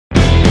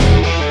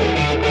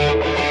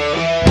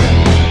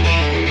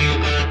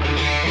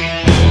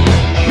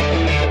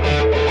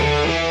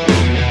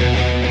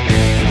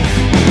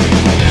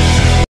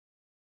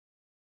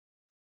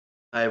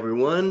Hi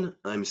everyone,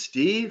 I'm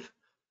Steve,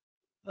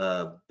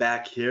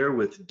 back here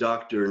with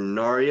Dr.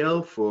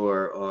 Nario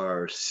for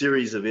our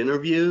series of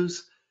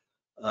interviews.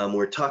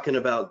 We're talking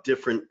about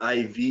different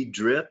IV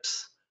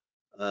drips.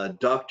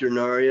 Dr.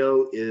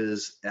 Nario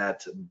is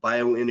at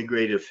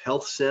Biointegrative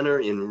Health Center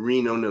in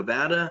Reno,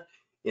 Nevada,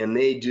 and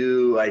they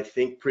do, I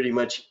think, pretty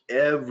much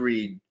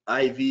every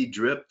IV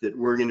drip that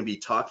we're going to be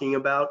talking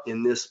about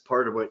in this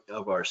part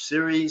of our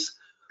series.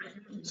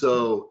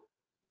 So,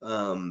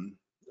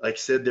 like I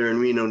said, they're in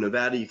Reno,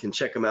 Nevada. You can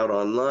check them out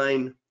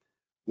online.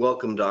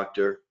 Welcome,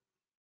 Doctor.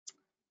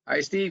 Hi,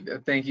 Steve.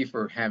 Thank you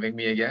for having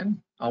me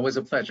again. Always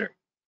a pleasure.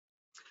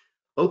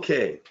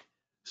 Okay,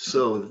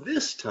 so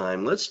this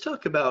time let's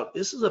talk about,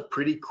 this is a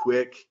pretty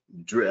quick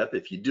drip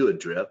if you do a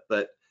drip,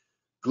 but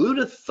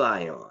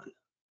glutathione.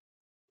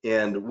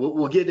 And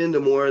we'll get into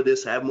more of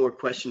this. I have more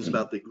questions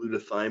about the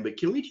glutathione, but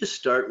can we just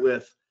start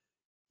with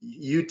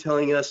you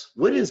telling us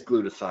what is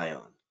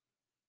glutathione?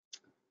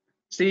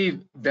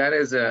 Steve, that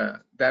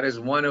is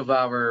one of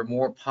our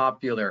more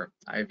popular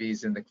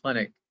IVs in the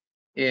clinic.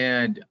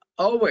 And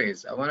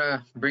always, I want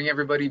to bring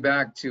everybody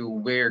back to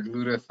where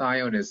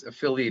glutathione is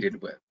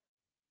affiliated with.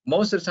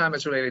 Most of the time,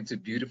 it's related to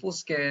beautiful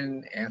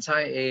skin,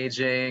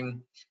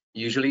 anti-aging,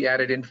 usually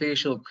added in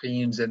facial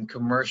creams and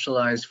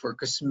commercialized for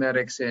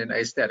cosmetics and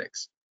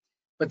aesthetics.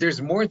 But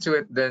there's more to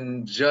it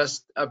than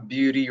just a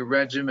beauty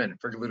regimen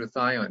for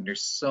glutathione.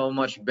 There's so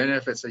much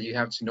benefits that you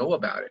have to know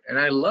about it, and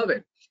I love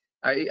it.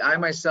 I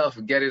myself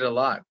get it a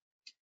lot.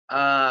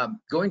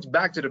 Going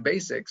back to the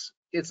basics,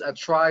 it's a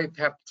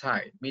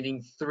tripeptide,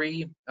 meaning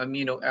 3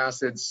 amino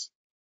acids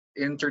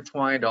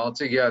intertwined all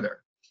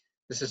together.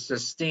 This is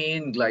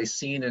cysteine,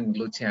 glycine, and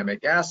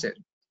glutamic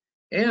acid.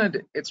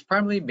 And it's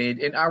primarily made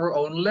in our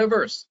own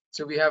livers.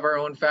 So we have our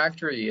own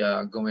factory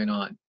going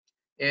on.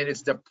 And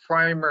it's the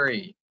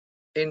primary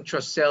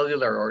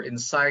intracellular or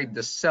inside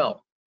the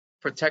cell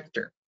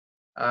protector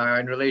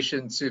in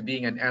relation to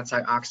being an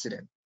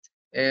antioxidant,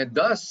 and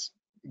thus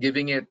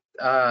giving it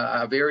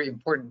a very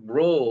important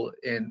role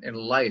in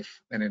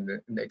life and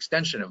in the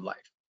extension of life.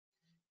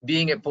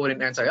 Being a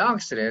potent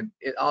antioxidant,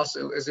 it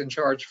also is in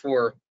charge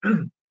for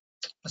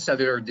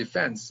cellular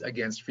defense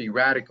against free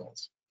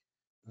radicals,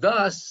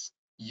 thus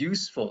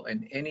useful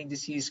in any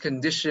disease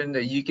condition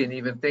that you can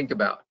even think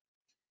about,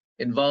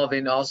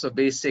 involving also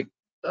basic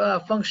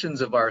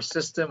functions of our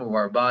system, of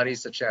our body,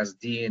 such as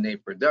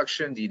DNA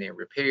production, DNA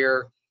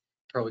repair,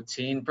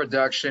 protein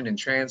production and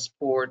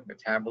transport,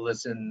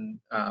 metabolism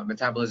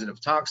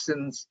of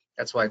toxins.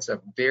 That's why it's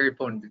a very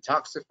potent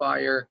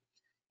detoxifier.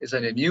 It's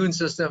an immune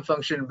system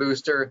function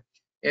booster,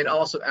 and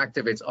also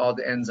activates all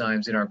the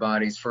enzymes in our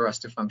bodies for us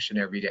to function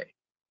every day.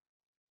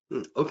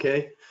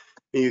 Okay,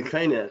 you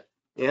kind of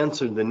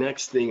answered the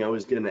next thing I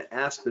was going to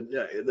ask, but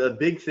the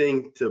big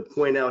thing to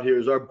point out here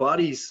is our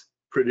bodies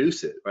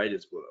produce it, right?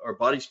 Our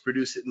bodies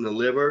produce it in the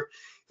liver,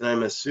 and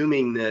I'm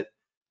assuming that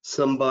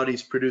some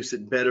bodies produce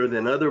it better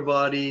than other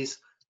bodies,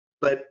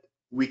 but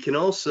we can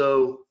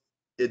also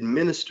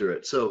administer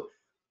it. So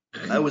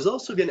I was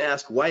also going to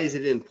ask, why is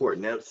it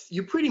important? Now,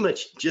 you pretty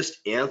much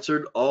just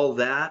answered all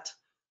that,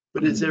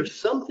 but is there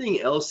something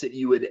else that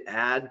you would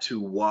add to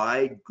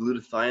why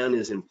glutathione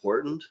is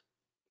important?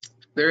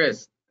 There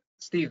is,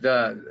 Steve.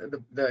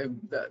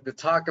 The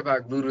talk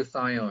about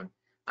glutathione,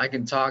 I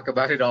can talk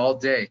about it all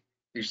day.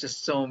 There's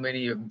just so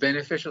many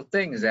beneficial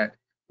things that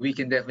we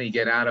can definitely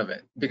get out of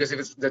it. Because if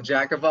it's the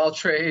jack of all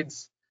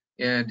trades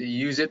and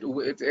use it,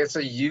 it's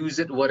a use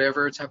it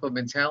whatever type of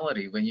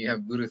mentality when you have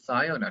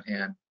glutathione at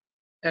hand.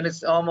 And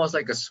it's almost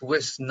like a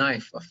Swiss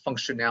knife of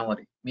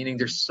functionality, meaning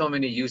there's so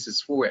many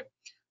uses for it.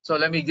 So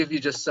let me give you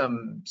just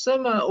some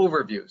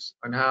overviews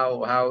on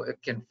how it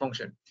can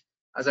function.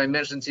 As I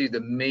mentioned to you, the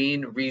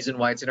main reason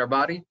why it's in our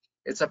body,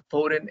 it's a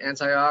potent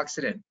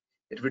antioxidant.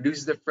 It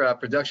reduces the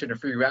production of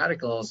free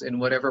radicals in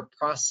whatever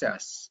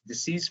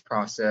disease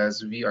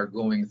process we are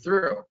going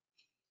through.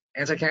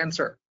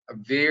 Anti-cancer, a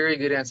very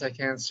good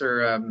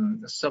anti-cancer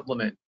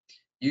supplement,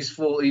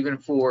 useful even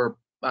for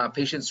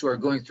patients who are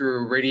going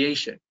through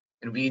radiation.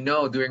 And we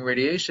know during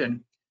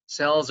radiation,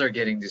 cells are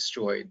getting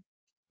destroyed,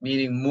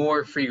 meaning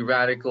more free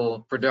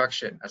radical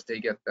production as they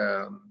get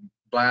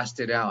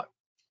blasted out.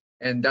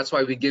 And that's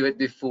why we give it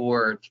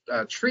before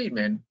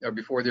treatment or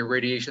before the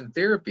radiation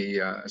therapy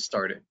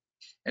started.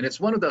 And it's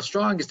one of the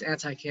strongest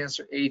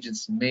anti-cancer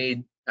agents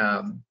made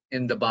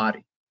in the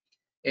body.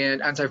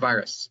 And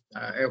antivirus.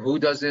 Who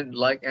doesn't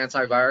like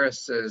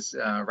antiviruses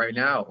right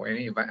now, or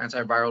any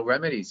antiviral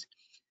remedies?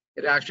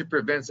 It actually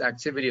prevents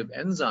activity of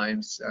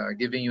enzymes,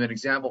 giving you an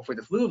example for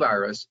the flu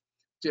virus,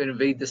 to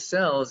invade the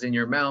cells in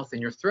your mouth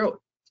and your throat.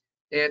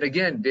 And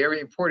again, very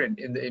important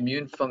in the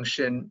immune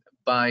function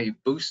by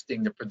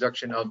boosting the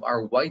production of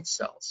our white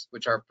cells,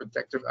 which are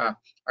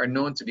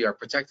known to be our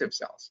protective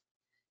cells.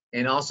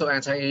 And also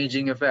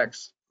anti-aging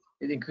effects.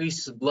 It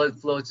increases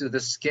blood flow to the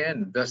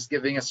skin, thus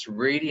giving us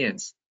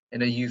radiance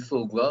and a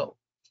youthful glow.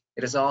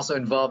 It is also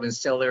involved in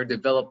cellular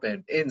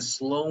development, in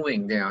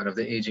slowing down of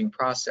the aging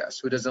process.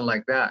 Who doesn't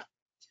like that?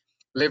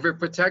 Liver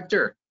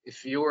protector.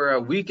 If your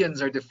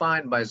weekends are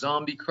defined by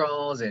zombie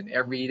crawls and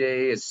every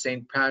day is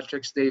St.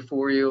 Patrick's Day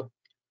for you,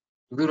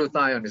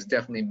 glutathione is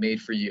definitely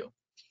made for you.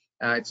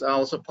 It's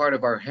also part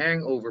of our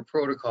hangover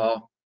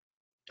protocol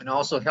and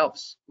also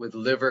helps with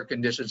liver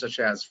conditions such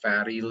as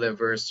fatty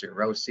liver,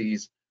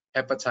 cirrhosis,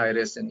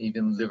 hepatitis, and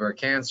even liver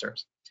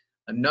cancers.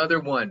 Another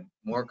one,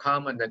 more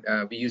common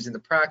that we use in the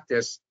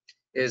practice,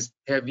 is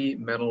heavy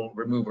metal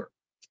remover.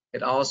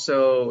 It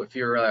also, if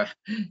you're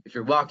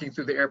walking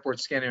through the airport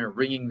scanner and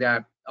ringing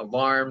that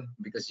alarm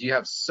because you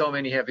have so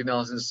many heavy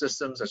metals in the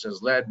system, such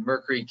as lead,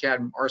 mercury,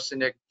 cadmium,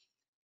 arsenic,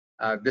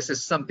 this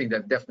is something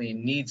that definitely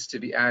needs to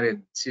be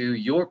added to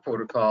your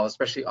protocol,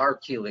 especially our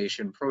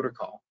chelation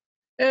protocol.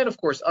 And of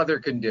course, other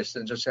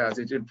conditions, such as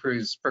it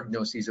improves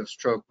prognosis of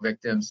stroke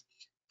victims,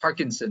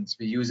 Parkinson's,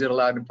 we use it a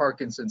lot in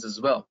Parkinson's as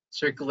well,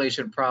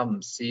 circulation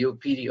problems,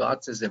 COPD,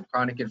 autism,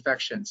 chronic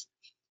infections,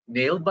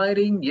 nail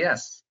biting,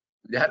 yes,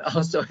 that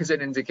also is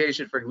an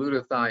indication for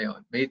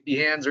glutathione, may it be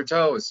hands or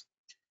toes,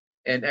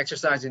 and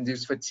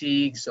exercise-induced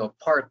fatigue, so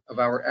part of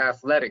our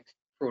athletic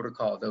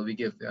protocol that we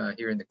give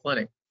here in the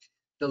clinic.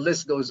 The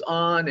list goes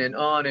on and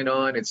on and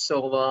on. It's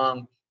so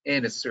long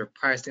and it's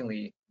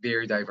surprisingly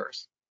very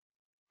diverse.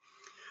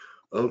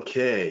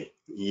 Okay,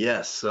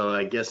 yes. So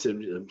I guess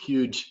it's a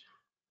huge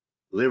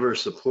liver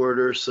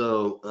supporter.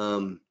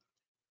 So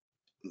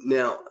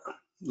now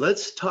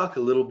let's talk a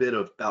little bit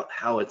about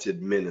how it's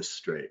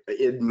administered.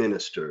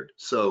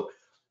 So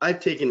I've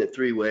taken it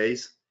three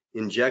ways: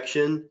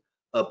 injection,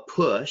 a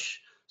push.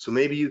 So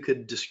maybe you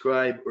could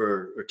describe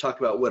or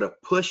talk about what a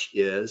push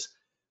is.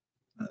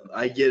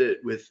 I get it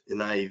with an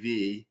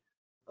IV.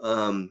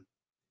 And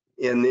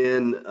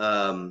then,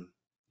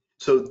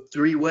 so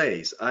three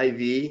ways: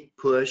 IV,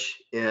 push,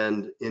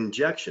 and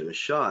injection, a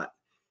shot.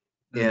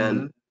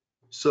 And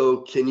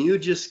so can you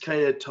just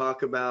kind of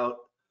talk about,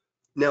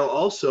 now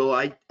also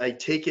I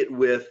take it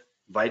with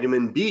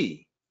vitamin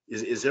B.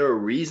 Is there a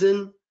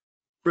reason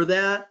for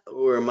that?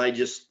 Or am I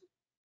just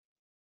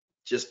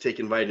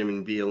taking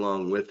vitamin B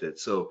along with it?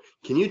 So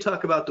can you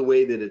talk about the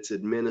way that it's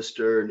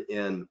administered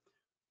and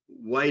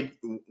why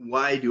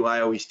do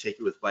I always take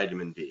it with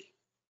vitamin B?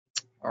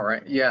 All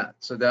right, yeah,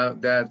 so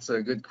that's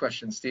a good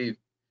question, Steve.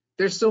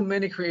 There's so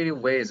many creative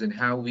ways in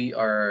how we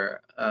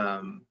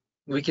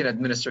can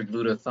administer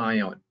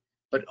glutathione,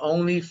 but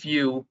only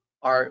few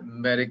are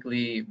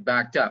medically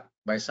backed up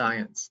by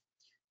science.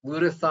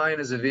 Glutathione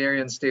is a very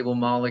unstable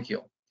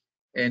molecule,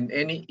 and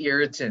any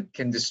irritant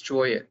can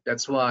destroy it.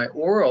 That's why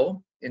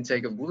oral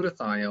intake of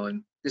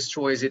glutathione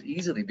destroys it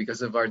easily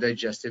because of our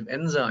digestive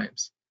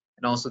enzymes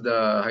and also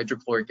the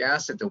hydrochloric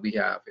acid that we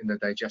have in the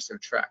digestive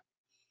tract.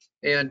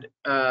 And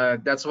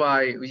that's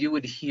why you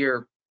would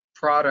hear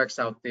products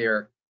out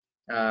there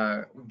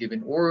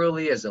given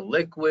orally as a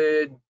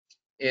liquid,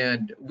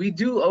 and we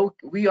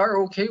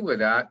are okay with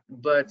that,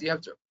 but you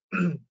have to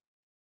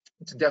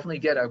to definitely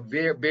get a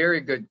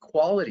very good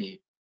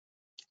quality,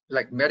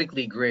 like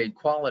medically grade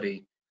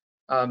quality,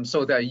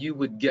 so that you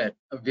would get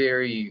a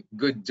very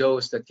good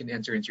dose that can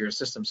enter into your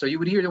system. So you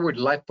would hear the word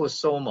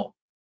liposomal.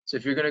 So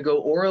if you're going to go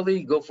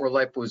orally, go for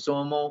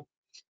liposomal.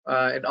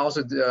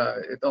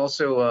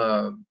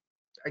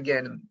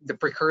 Again, the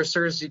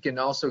precursors you can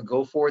also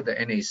go for the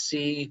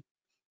NAC,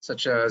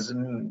 such as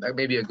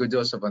maybe a good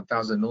dose of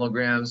 1,000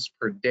 milligrams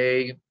per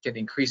day can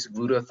increase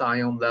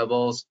glutathione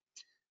levels.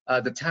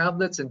 The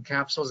tablets and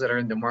capsules that are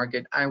in the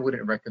market, I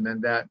wouldn't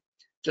recommend that,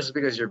 just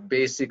because you're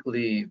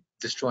basically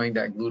destroying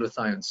that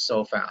glutathione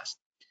so fast.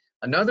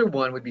 Another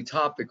one would be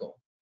topical.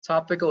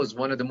 Topical is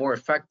one of the more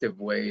effective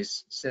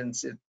ways,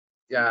 since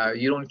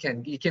you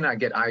cannot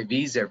get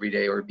IVs every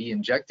day or be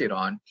injected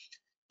on,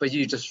 but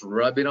you just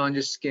rub it on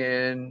your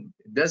skin.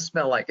 It does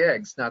smell like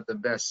eggs, not the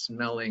best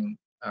smelling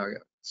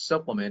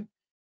supplement.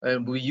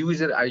 And I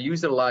use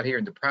it a lot here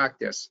in the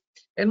practice.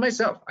 And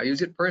myself, I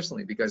use it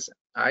personally because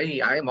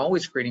I am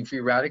always creating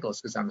free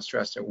radicals because I'm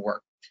stressed at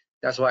work.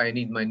 That's why I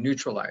need my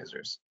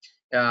neutralizers.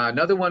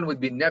 Another one would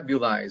be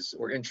nebulized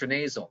or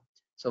intranasal.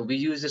 So we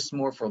use this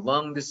more for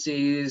lung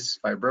disease,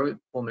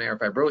 pulmonary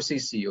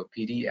fibrosis,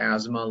 COPD,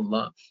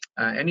 asthma,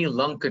 any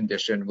lung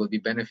condition will be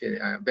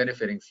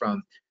benefiting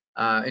from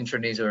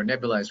intranasal or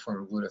nebulized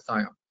form of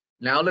glutathione.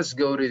 Now let's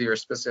go to your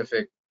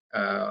specific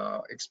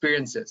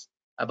experiences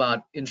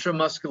about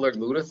intramuscular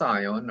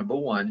glutathione. Number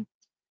one,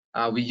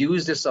 we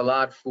use this a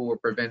lot for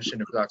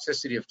prevention of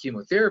toxicity of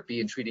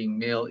chemotherapy and treating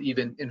male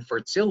even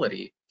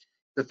infertility.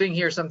 The thing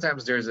here,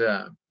 sometimes there's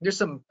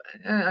some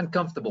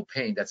uncomfortable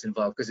pain that's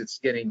involved because it's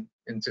getting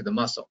into the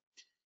muscle.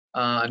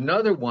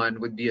 Another one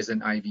would be as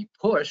an IV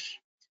push.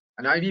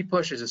 An IV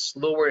push is a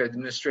slower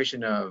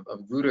administration of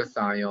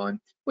glutathione,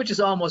 which is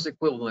almost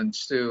equivalent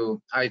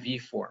to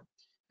IV form,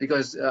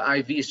 because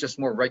IV is just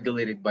more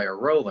regulated by a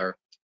roller.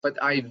 But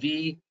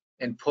IV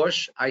and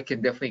push, I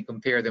can definitely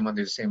compare them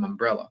under the same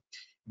umbrella.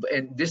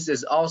 And this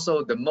is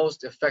also the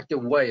most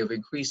effective way of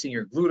increasing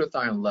your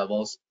glutathione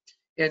levels.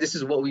 And this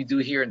is what we do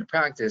here in the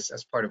practice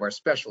as part of our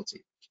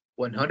specialty: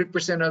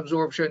 100%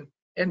 absorption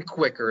and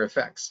quicker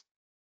effects.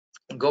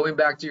 Going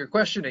back to your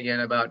question again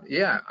about,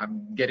 yeah,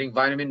 I'm getting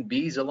vitamin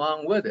Bs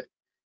along with it.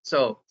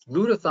 So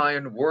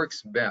glutathione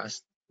works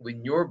best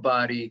when your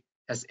body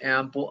has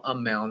ample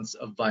amounts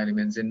of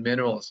vitamins and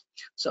minerals.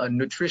 So a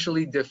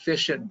nutritionally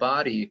deficient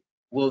body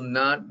will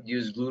not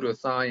use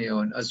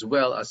glutathione as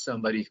well as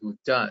somebody who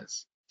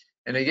does.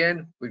 And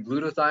again, with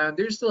glutathione,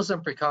 there's still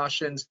some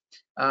precautions,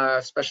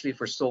 especially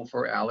for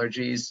sulfur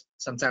allergies.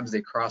 Sometimes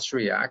they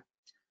cross-react,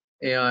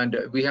 and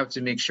we have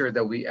to make sure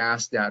that we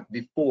ask that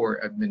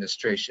before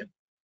administration.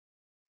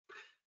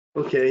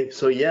 Okay,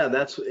 so yeah,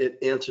 that's it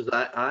answers.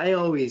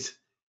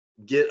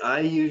 I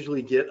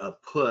usually get a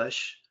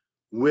push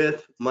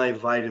with my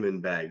vitamin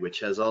bag, which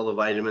has all the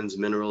vitamins,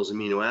 minerals,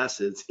 amino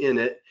acids in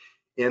it.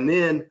 And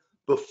then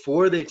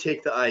before they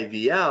take the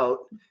IV out,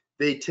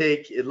 they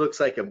take, it looks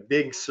like a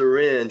big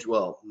syringe.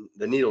 Well,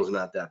 the needle's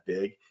not that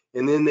big.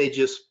 And then they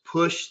just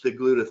push the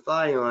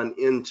glutathione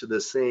into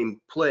the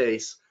same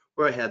place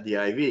where I had the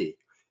IV,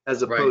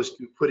 as Right. opposed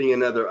to putting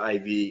another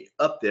IV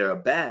up there, a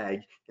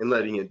bag, and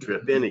letting it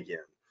drip in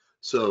again.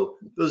 So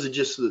those are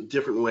just the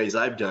different ways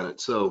I've done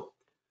it. So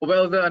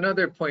Well,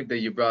 another point that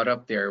you brought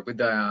up there with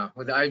the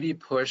IV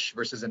push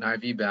versus an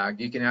IV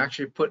bag, you can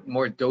actually put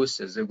more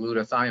doses of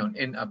glutathione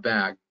in a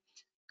bag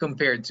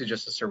compared to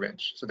just a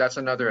syringe. So that's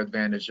another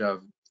advantage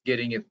of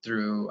getting it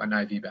through an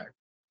IV bag.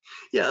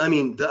 yeah, I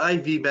mean, the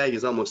IV bag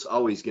is almost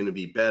always going to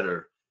be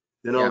better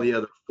than all Yeah, the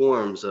other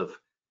forms of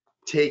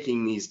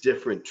taking these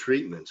different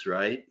treatments,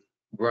 right?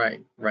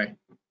 right, right.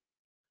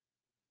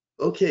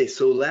 Okay,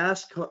 so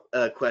last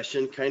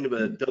question, kind of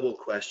a double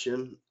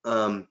question.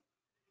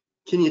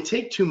 Can you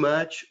take too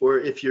much, or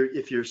if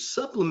you're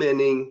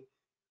supplementing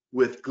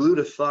with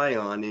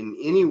glutathione in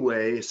any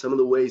way, some of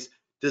the ways,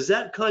 does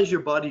that cause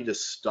your body to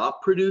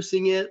stop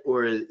producing it,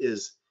 or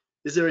is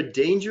there a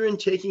danger in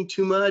taking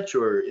too much,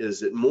 or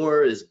is it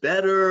more is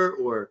better,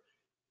 or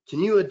can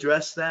you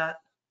address that?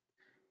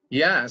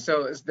 Yeah,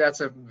 so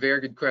that's a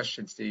very good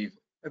question, Steve.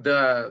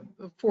 The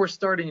for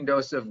starting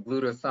dose of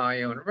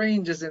glutathione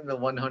ranges in the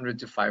 100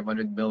 to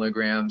 500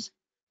 milligrams,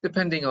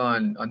 depending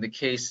on the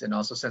case and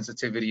also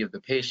sensitivity of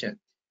the patient.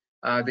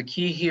 The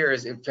key here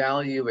is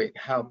evaluate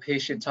how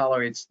patient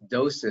tolerates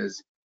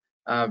doses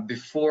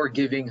before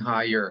giving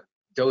higher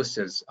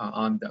doses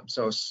on them.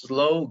 So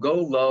go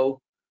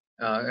low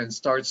and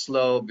start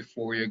slow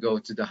before you go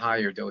to the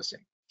higher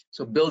dosing.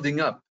 So building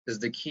up is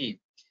the key,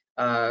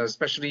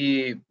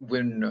 especially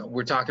when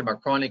we're talking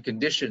about chronic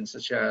conditions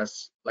such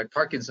as like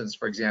Parkinson's,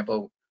 for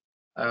example.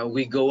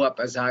 We go up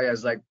as high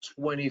as like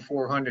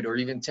 2,400 or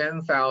even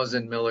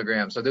 10,000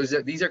 milligrams. So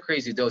these are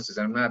crazy doses.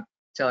 I'm not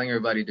telling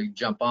everybody to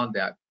jump on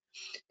that.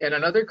 And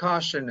another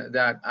caution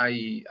that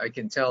I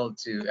can tell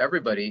to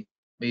everybody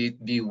may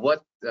be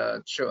what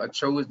the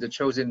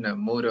chosen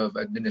mode of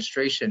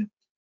administration.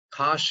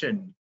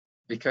 Caution,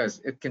 because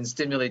it can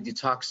stimulate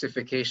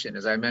detoxification.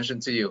 As I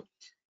mentioned to you,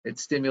 it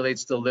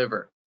stimulates the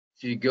liver.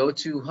 If you go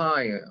too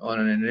high on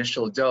an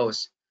initial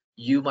dose,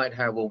 you might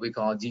have what we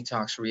call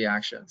detox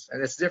reactions,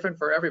 and it's different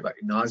for everybody.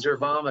 Nausea, or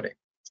vomiting,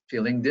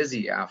 feeling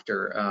dizzy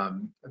after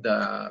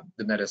the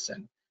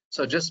medicine.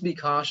 So just be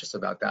cautious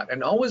about that,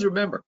 and always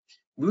remember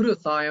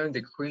glutathione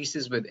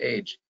decreases with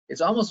age.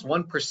 It's almost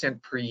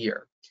 1% per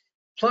year.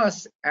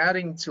 Plus,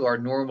 adding to our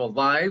normal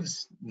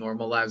lives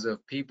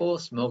of people,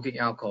 smoking,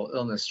 alcohol,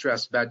 illness,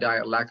 stress, bad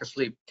diet, lack of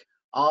sleep,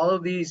 all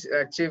of these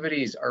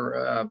activities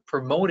are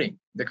promoting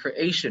the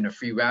creation of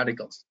free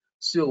radicals.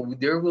 So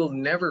there will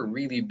never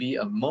really be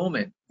a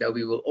moment that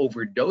we will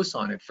overdose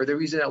on it for the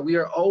reason that we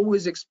are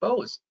always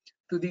exposed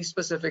to these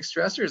specific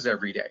stressors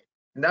every day.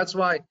 And that's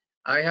why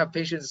I have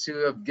patients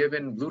who have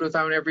given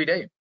glutathione every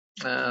day,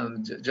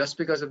 just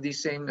because of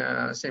these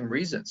same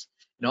reasons.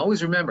 And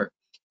always remember,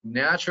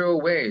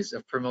 natural ways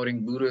of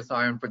promoting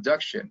glutathione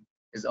production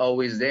is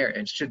always there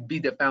and should be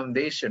the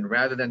foundation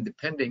rather than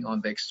depending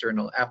on the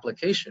external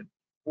application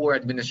or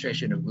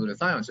administration of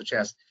glutathione, such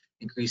as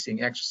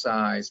increasing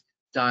exercise,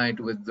 diet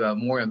with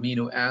more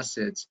amino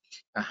acids,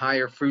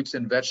 higher fruits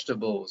and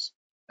vegetables,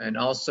 and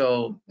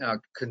also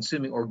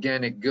consuming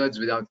organic goods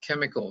without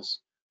chemicals,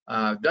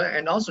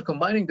 and also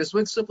combining this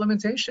with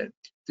supplementation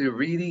to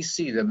really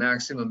see the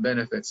maximum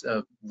benefits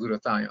of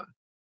glutathione.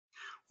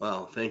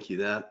 Wow, thank you.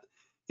 That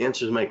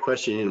answers my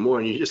question even more.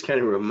 And you just kind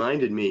of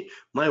reminded me,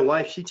 my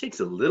wife, she takes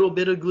a little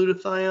bit of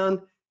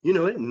glutathione,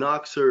 it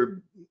knocks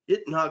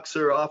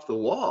her off the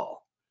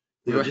wall,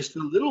 Right. just a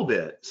little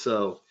bit.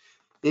 So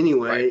Right.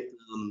 anyway,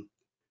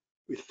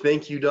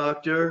 thank you,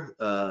 doctor.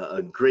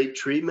 A great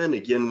treatment.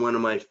 Again, one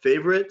of my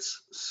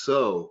favorites.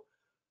 So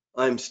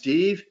I'm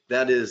Steve.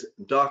 That is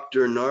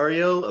Dr.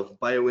 Nario of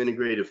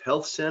Biointegrative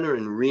Health Center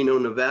in Reno,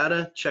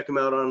 Nevada. Check him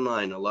out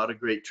online. A lot of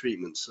great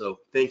treatments. So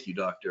thank you,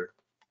 doctor.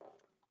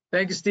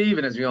 Thank you, Steve.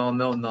 And as we all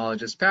know,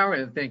 knowledge is power.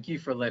 And thank you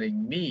for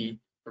letting me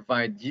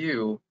provide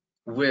you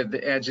with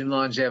the edge in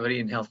longevity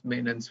and health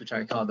maintenance, which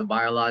I call the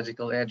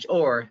biological edge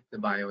or the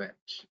bio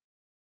edge.